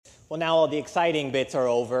Well, now all the exciting bits are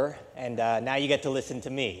over, and now you get to listen to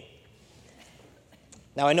me.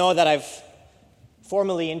 Now, I know that I've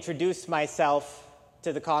formally introduced myself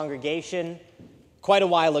to the congregation quite a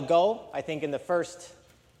while ago, I think in the first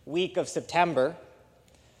week of September,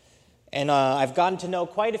 and I've gotten to know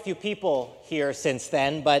quite a few people here since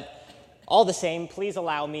then, but all the same, please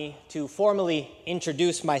allow me to formally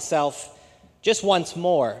introduce myself just once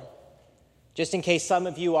more, just in case some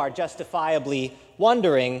of you are justifiably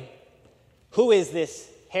wondering, who is this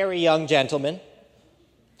hairy young gentleman?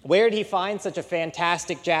 Where did he find such a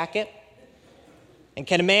fantastic jacket? And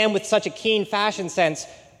can a man with such a keen fashion sense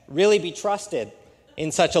really be trusted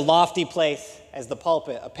in such a lofty place as the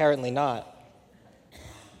pulpit? Apparently not.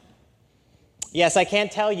 Yes, I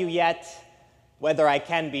can't tell you yet whether I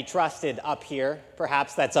can be trusted up here.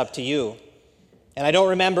 Perhaps that's up to you. And I don't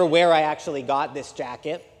remember where I actually got this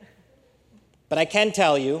jacket. But I can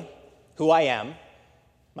tell you who I am.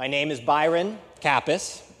 My name is Byron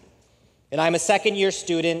Kappas, and I'm a second-year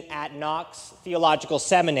student at Knox Theological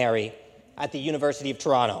Seminary at the University of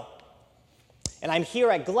Toronto. And I'm here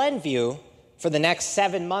at Glenview for the next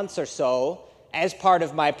 7 months or so as part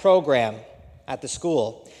of my program at the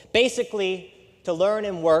school, basically to learn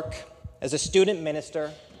and work as a student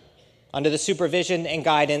minister under the supervision and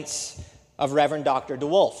guidance of Reverend Dr.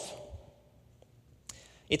 DeWolf.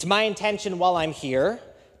 It's my intention while I'm here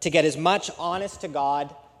to get as much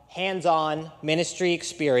honest-to-God, hands-on ministry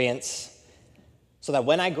experience so that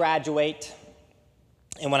when I graduate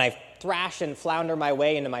and when I thrash and flounder my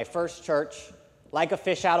way into my first church, like a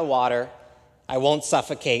fish out of water, I won't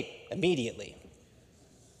suffocate immediately.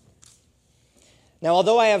 Now,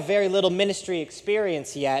 although I have very little ministry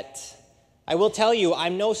experience yet, I will tell you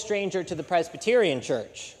I'm no stranger to the Presbyterian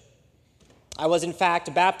Church. I was, in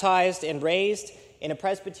fact, baptized and raised in a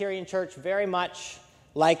Presbyterian church very much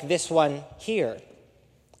like this one here,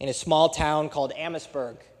 in a small town called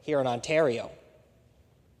Amherstburg here in Ontario.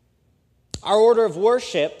 Our order of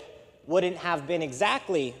worship wouldn't have been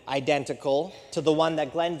exactly identical to the one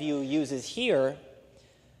that Glenview uses here,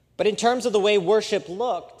 but in terms of the way worship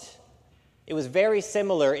looked, it was very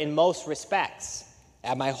similar in most respects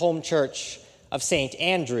at my home church of St.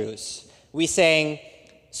 Andrew's. We sang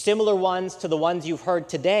similar ones to the ones you've heard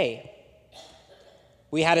today.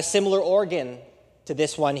 We had a similar organ to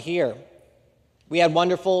this one here. We had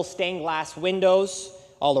wonderful stained glass windows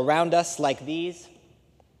all around us like these.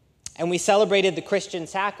 And we celebrated the Christian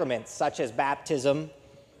sacraments such as baptism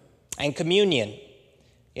and communion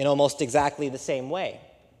in almost exactly the same way.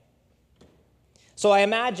 So I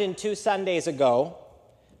imagine 2 Sundays ago,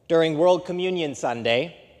 during World Communion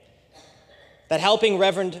Sunday, that helping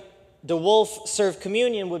Reverend DeWolf serve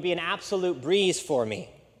communion would be an absolute breeze for me.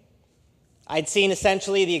 I'd seen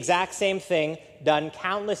essentially the exact same thing done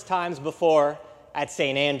countless times before at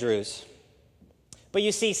St. Andrew's. But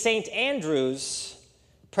you see, St. Andrew's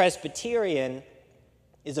Presbyterian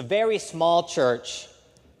is a very small church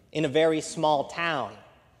in a very small town.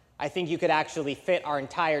 I think you could actually fit our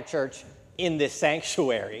entire church in this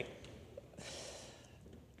sanctuary.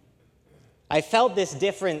 I felt this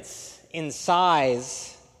difference in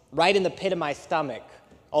size right in the pit of my stomach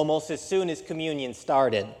almost as soon as communion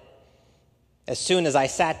started. As soon as I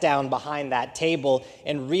sat down behind that table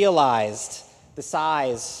and realized the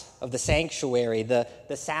size of the sanctuary, the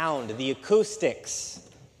sound, the acoustics,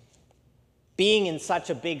 being in such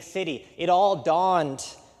a big city, it all dawned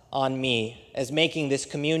on me as making this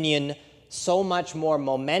communion so much more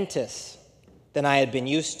momentous than I had been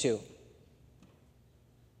used to.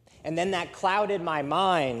 And then that clouded my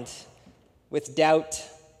mind with doubt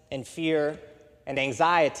and fear and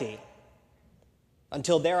anxiety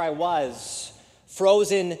until there I was,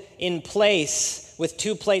 frozen in place with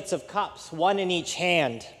 2 plates of cups, one in each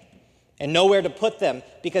hand, and nowhere to put them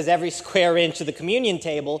because every square inch of the communion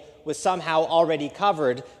table was somehow already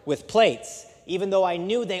covered with plates, even though I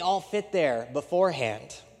knew they all fit there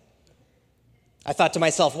beforehand. I thought to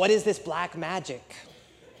myself, what is this black magic?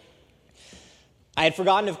 I had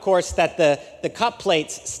forgotten, of course, that the cup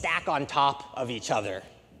plates stack on top of each other.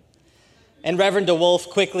 And Reverend DeWolf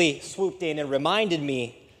quickly swooped in and reminded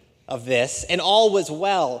me of this, and all was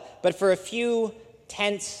well. But for a few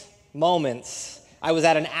tense moments, I was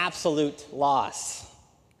at an absolute loss.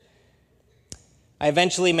 I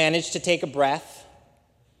eventually managed to take a breath,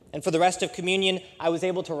 and for the rest of communion, I was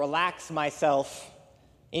able to relax myself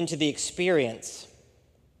into the experience,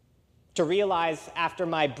 to realize after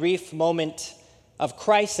my brief moment of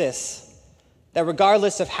crisis that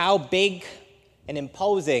regardless of how big and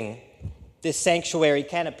imposing this sanctuary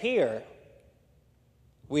can appear,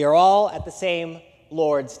 we are all at the same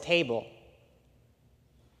Lord's table.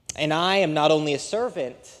 And I am not only a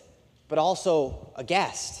servant, but also a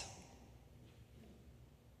guest.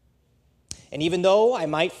 And even though I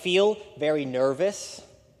might feel very nervous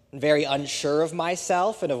and very unsure of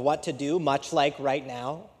myself and of what to do, much like right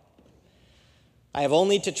now, I have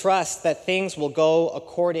only to trust that things will go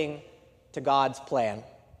according to God's plan.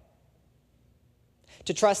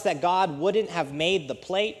 To trust that God wouldn't have made the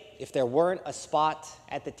plate if there weren't a spot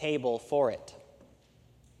at the table for it.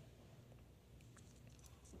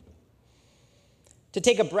 To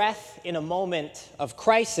take a breath in a moment of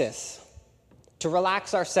crisis, to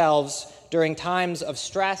relax ourselves during times of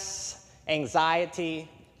stress, anxiety,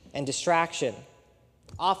 and distraction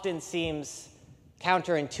often seems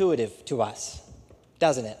counterintuitive to us,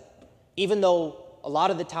 doesn't it? Even though a lot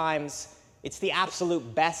of the times it's the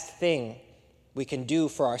absolute best thing we can do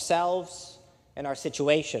for ourselves and our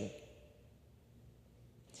situation.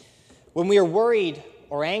 When we are worried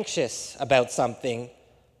or anxious about something,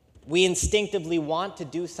 we instinctively want to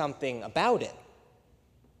do something about it.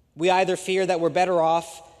 We either fear that we're better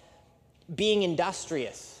off being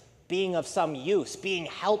industrious, being of some use, being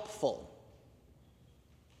helpful,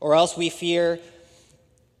 or else we feel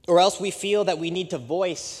that we need to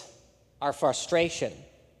voice our frustration,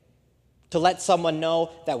 to let someone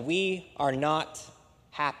know that we are not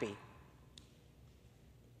happy.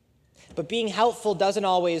 But being helpful doesn't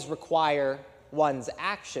always require one's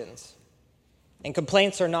actions, and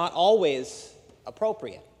complaints are not always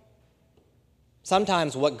appropriate.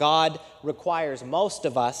 Sometimes what God requires most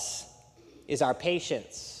of us is our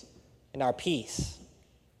patience and our peace.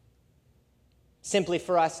 Simply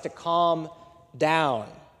for us to calm down,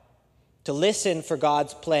 to listen for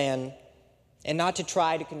God's plan, and not to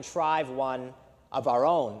try to contrive one of our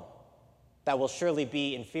own that will surely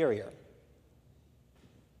be inferior.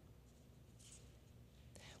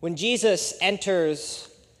 When Jesus enters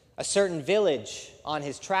a certain village on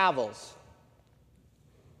his travels,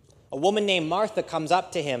 a woman named Martha comes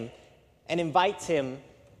up to him and invites him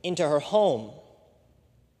into her home.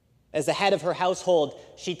 As the head of her household,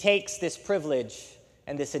 she takes this privilege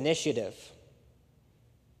and this initiative.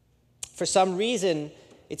 For some reason,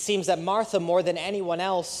 it seems that Martha, more than anyone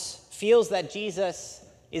else, feels that Jesus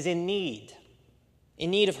is in need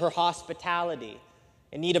of her hospitality,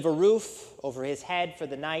 in need of a roof over his head for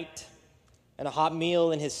the night, and a hot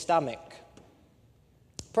meal in his stomach.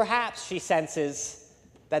 Perhaps she senses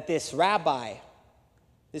that this rabbi,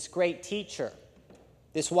 this great teacher,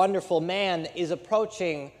 this wonderful man is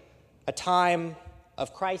approaching a time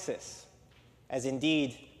of crisis, as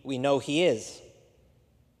indeed we know he is.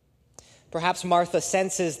 Perhaps Martha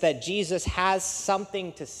senses that Jesus has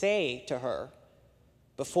something to say to her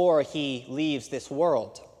before he leaves this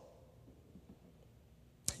world.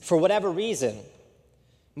 For whatever reason,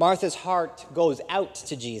 Martha's heart goes out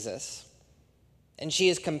to Jesus, and she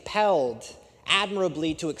is compelled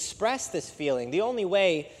admirably to express this feeling the only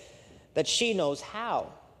way that she knows how,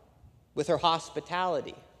 with her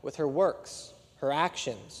hospitality, with her works, her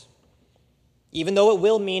actions, even though it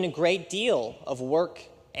will mean a great deal of work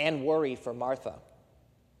and worry for Martha.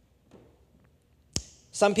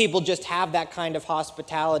 Some people just have that kind of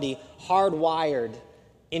hospitality hardwired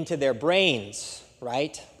into their brains,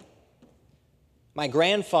 right? My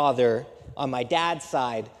grandfather on my dad's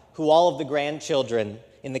side, who all of the grandchildren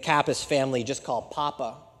in the Kappas family just call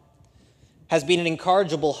Papa, has been an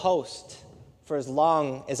incorrigible host for as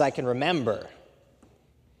long as I can remember.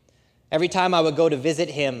 Every time I would go to visit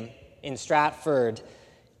him in Stratford,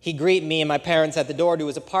 he'd greet me and my parents at the door to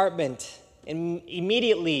his apartment, and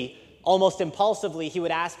immediately, almost impulsively, he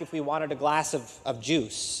would ask if we wanted a glass of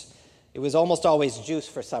juice. It was almost always juice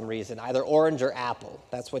for some reason, either orange or apple.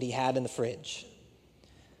 That's what he had in the fridge.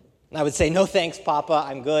 And I would say, "No thanks, Papa,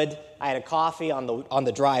 I'm good. I had a coffee on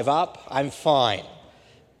the drive up. I'm fine."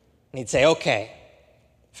 And he'd say, "Okay,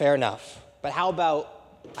 fair enough. But how about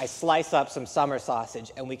I slice up some summer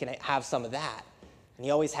sausage and we can have some of that?" And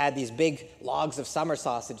he always had these big logs of summer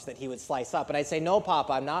sausage that he would slice up. And I'd say, "No,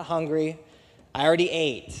 Papa, I'm not hungry. I already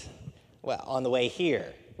ate, well, on the way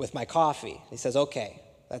here with my coffee." He says, "Okay,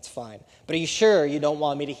 that's fine. But are you sure you don't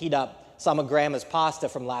want me to heat up some of Grandma's pasta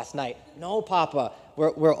from last night?" "No, Papa,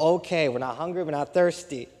 we're okay. We're not hungry. We're not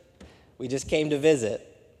thirsty. We just came to visit."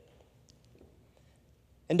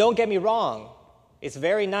 And don't get me wrong, it's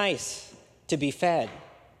very nice to be fed.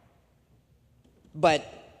 But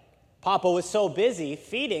Papa was so busy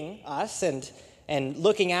feeding us and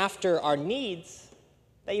looking after our needs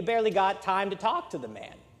that you barely got time to talk to the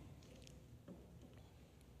man.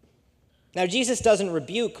 Now, Jesus doesn't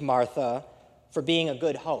rebuke Martha for being a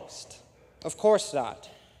good host. Of course not.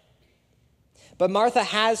 But Martha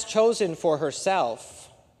has chosen for herself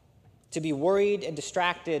to be worried and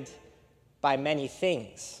distracted by many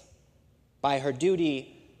things. by her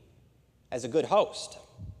duty as a good host.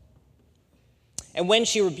 And when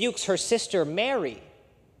she rebukes her sister Mary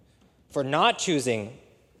for not choosing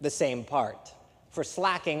the same part, for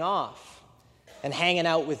slacking off and hanging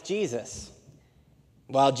out with Jesus,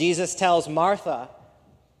 while Jesus tells Martha,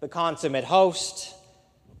 the consummate host,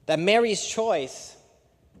 that Mary's choice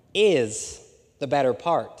is the better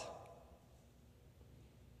part.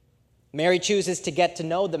 Mary chooses to get to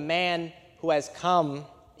know the man who has come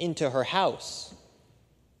into her house.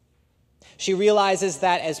 She realizes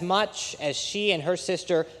that as much as she and her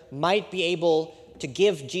sister might be able to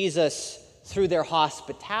give Jesus through their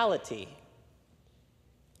hospitality,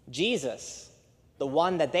 Jesus, the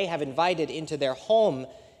one that they have invited into their home,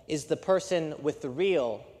 is the person with the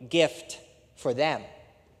real gift for them.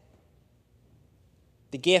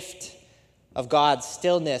 The gift of God's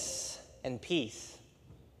stillness and peace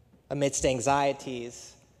amidst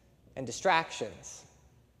anxieties and distractions.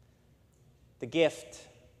 The gift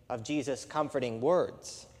of Jesus' comforting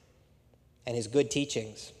words and his good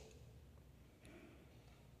teachings.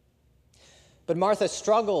 But Martha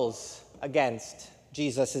struggles against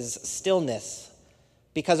Jesus' stillness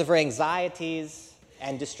because of her anxieties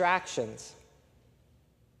and distractions.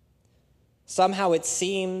 Somehow it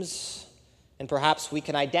seems, and perhaps we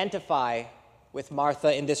can identify with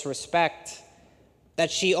Martha in this respect,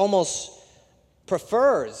 that she almost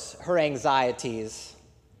prefers her anxieties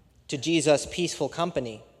to Jesus' peaceful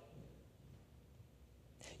company.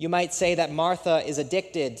 You might say that Martha is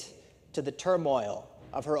addicted to the turmoil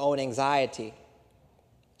of her own anxiety,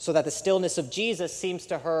 so that the stillness of Jesus seems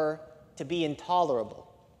to her to be intolerable.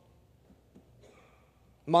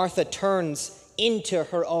 Martha turns into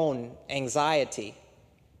her own anxiety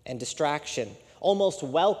and distraction, almost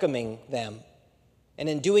welcoming them. And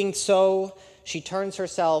in doing so, she turns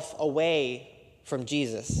herself away from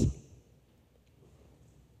Jesus.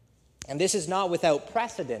 And this is not without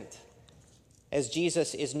precedent, as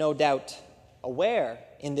Jesus is no doubt aware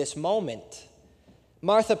in this moment.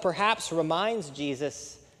 Martha perhaps reminds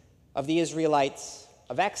Jesus of the Israelites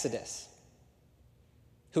of Exodus,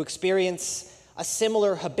 who experience a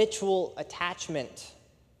similar habitual attachment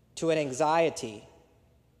to an anxiety,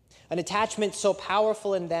 an attachment so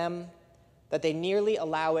powerful in them that they nearly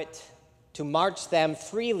allow it to march them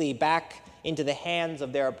freely back into the hands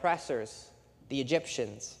of their oppressors, the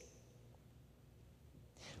Egyptians.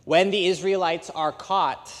 When the Israelites are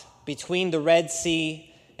caught between the Red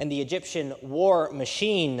Sea and the Egyptian war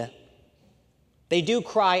machine, they do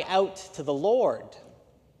cry out to the Lord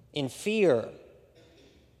in fear.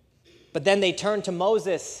 But then they turn to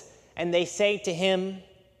Moses and they say to him,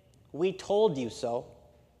 "We told you so.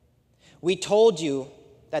 We told you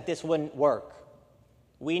that this wouldn't work.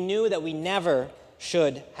 We knew that we never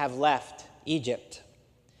should have left Egypt.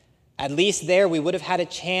 At least there we would have had a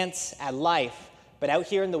chance at life, but out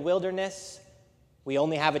here in the wilderness, we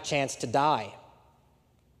only have a chance to die."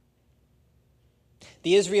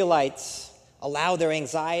 The Israelites allow their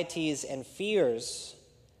anxieties and fears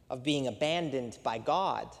of being abandoned by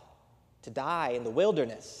God to die in the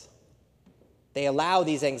wilderness. They allow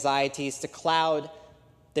these anxieties to cloud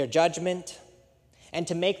their judgment and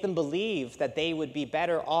to make them believe that they would be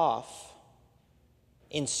better off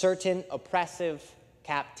in certain oppressive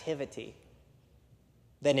captivity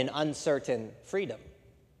than in uncertain freedom.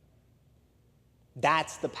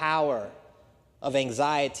 That's the power of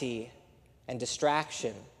anxiety and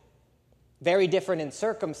distraction. Very different in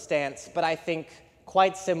circumstance, but I think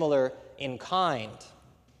quite similar in kind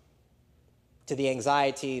to the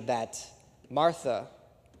anxiety that Martha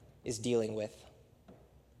is dealing with.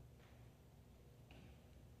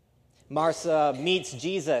 Martha meets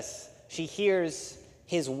Jesus. She hears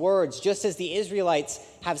his words, just as the Israelites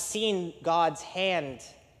have seen God's hand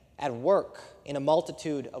at work in a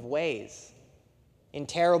multitude of ways, in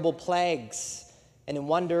terrible plagues, and in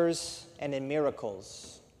wonders and in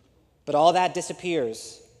miracles. But all that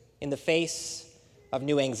disappears in the face of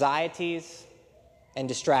new anxieties and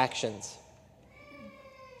distractions.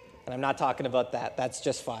 And I'm not talking about that. That's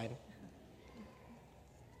just fine.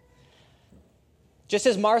 Just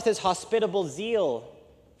as Martha's hospitable zeal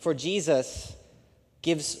for Jesus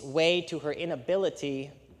gives way to her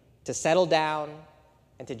inability to settle down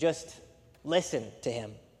and to just listen to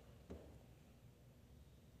him.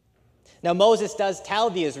 Now, Moses does tell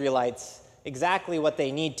the Israelites exactly what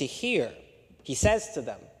they need to hear. He says to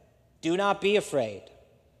them, "Do not be afraid.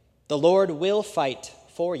 The Lord will fight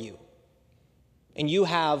for you, and you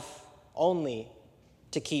have only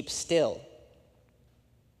to keep still."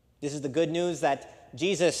 This is the good news that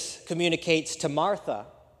Jesus communicates to Martha.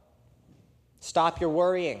 Stop your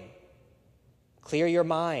worrying. Clear your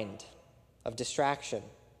mind of distraction.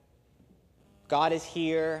 God is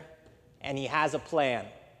here and he has a plan.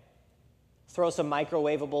 Throw some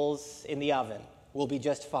microwavables in the oven. We'll be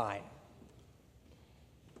just fine.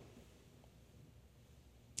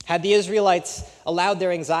 Had the Israelites allowed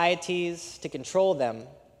their anxieties to control them,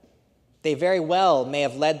 they very well may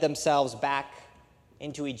have led themselves back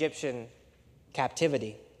into Egyptian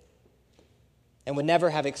captivity and would never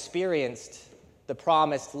have experienced the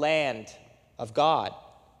promised land of God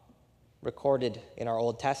recorded in our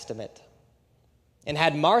Old Testament. And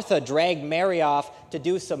had Martha dragged Mary off to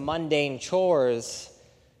do some mundane chores,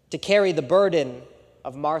 to carry the burden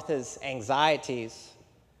of Martha's anxieties,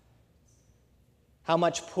 how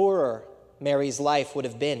much poorer Mary's life would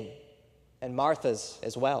have been, and Martha's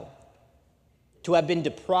as well. To have been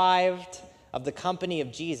deprived of the company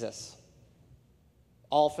of Jesus,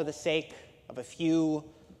 all for the sake of a few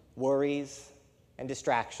worries and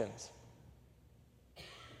distractions.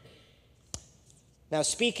 Now,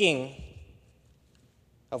 speaking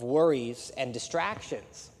of worries and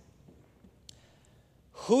distractions,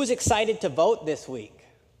 who's excited to vote this week?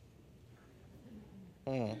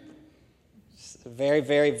 Very,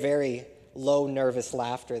 very, very low nervous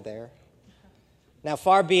laughter there. Now,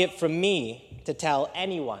 far be it from me to tell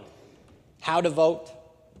anyone how to vote,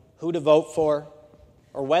 who to vote for,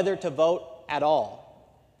 or whether to vote at all.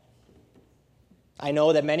 I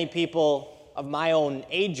know that many people of my own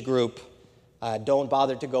age group don't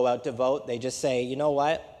bother to go out to vote. They just say, you know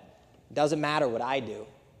what? It doesn't matter what I do.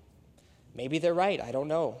 Maybe they're right. I don't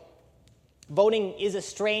know. Voting is a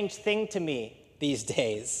strange thing to me these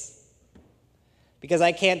days because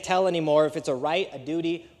I can't tell anymore if it's a right, a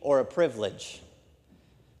duty, or a privilege.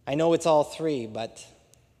 I know it's all three, but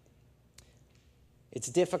it's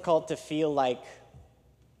difficult to feel like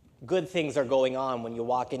good things are going on when you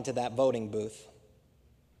walk into that voting booth.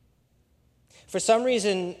 For some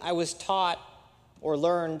reason, I was taught or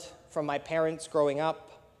learned from my parents growing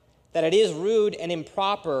up that it is rude and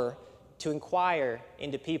improper to inquire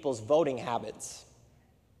into people's voting habits.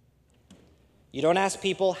 You don't ask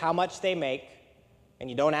people how much they make,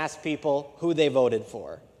 and you don't ask people who they voted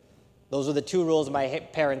for. Those are the two rules my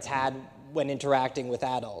parents had when interacting with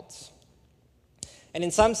adults. And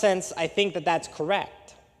in some sense, I think that that's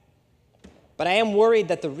correct. But I am worried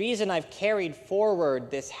that the reason I've carried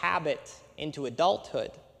forward this habit into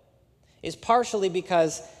adulthood is partially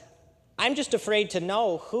because I'm just afraid to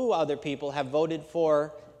know who other people have voted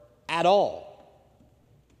for at all.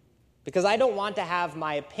 Because I don't want to have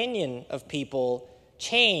my opinion of people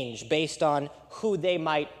change based on who they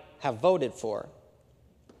might have voted for.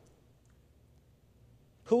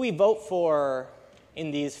 Who we vote for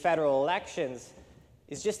in these federal elections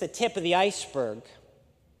is just the tip of the iceberg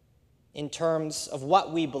in terms of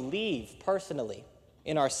what we believe personally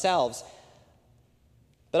in ourselves.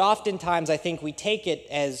 But oftentimes I think we take it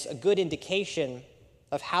as a good indication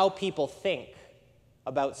of how people think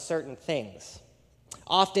about certain things.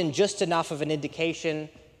 Often just enough of an indication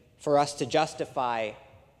for us to justify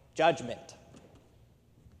judgment.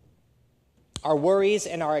 Our worries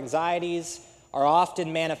and our anxieties are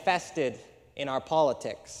often manifested in our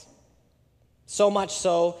politics. So much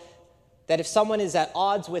so that if someone is at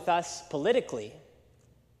odds with us politically,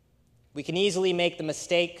 we can easily make the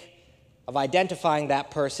mistake of identifying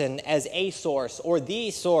that person as a source or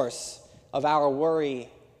the source of our worry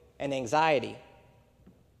and anxiety,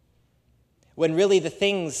 when really the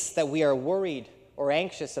things that we are worried or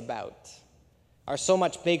anxious about are so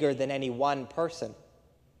much bigger than any one person.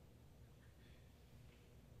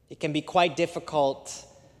 It can be quite difficult,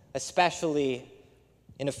 especially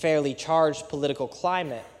in a fairly charged political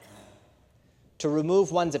climate, to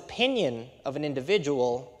remove one's opinion of an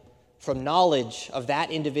individual from knowledge of that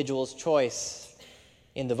individual's choice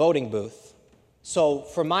in the voting booth. So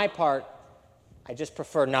for my part, I just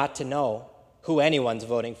prefer not to know who anyone's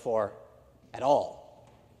voting for at all.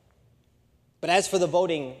 But as for the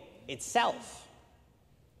voting itself,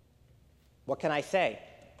 what can I say?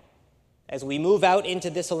 As we move out into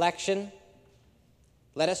this election,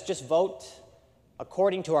 let us just vote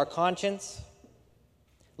according to our conscience.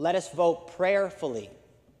 Let us vote prayerfully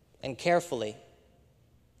and carefully,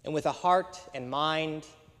 and with a heart and mind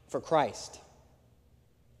for Christ.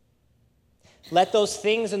 Let those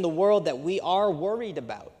things in the world that we are worried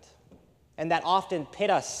about and that often pit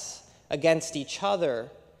us against each other,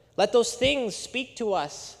 let those things speak to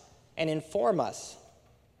us and inform us,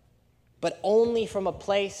 but only from a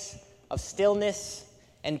place of stillness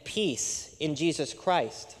and peace in Jesus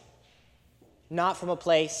Christ, not from a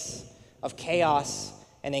place of chaos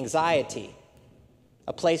and anxiety,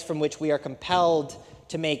 a place from which we are compelled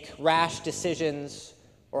to make rash decisions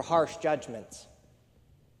or harsh judgments.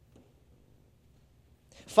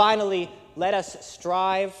 Finally, let us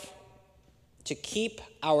strive to keep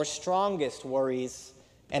our strongest worries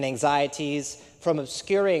and anxieties from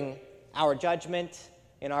obscuring our judgment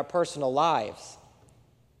in our personal lives.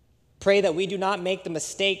 Pray that we do not make the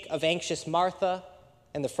mistake of anxious Martha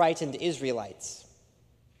and the frightened Israelites,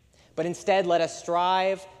 but instead let us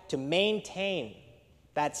strive to maintain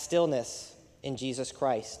that stillness in Jesus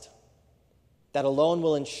Christ. That alone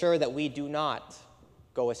will ensure that we do not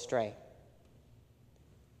go astray.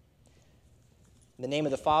 In the name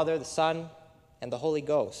of the Father, the Son, and the Holy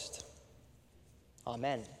Ghost.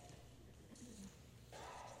 Amen.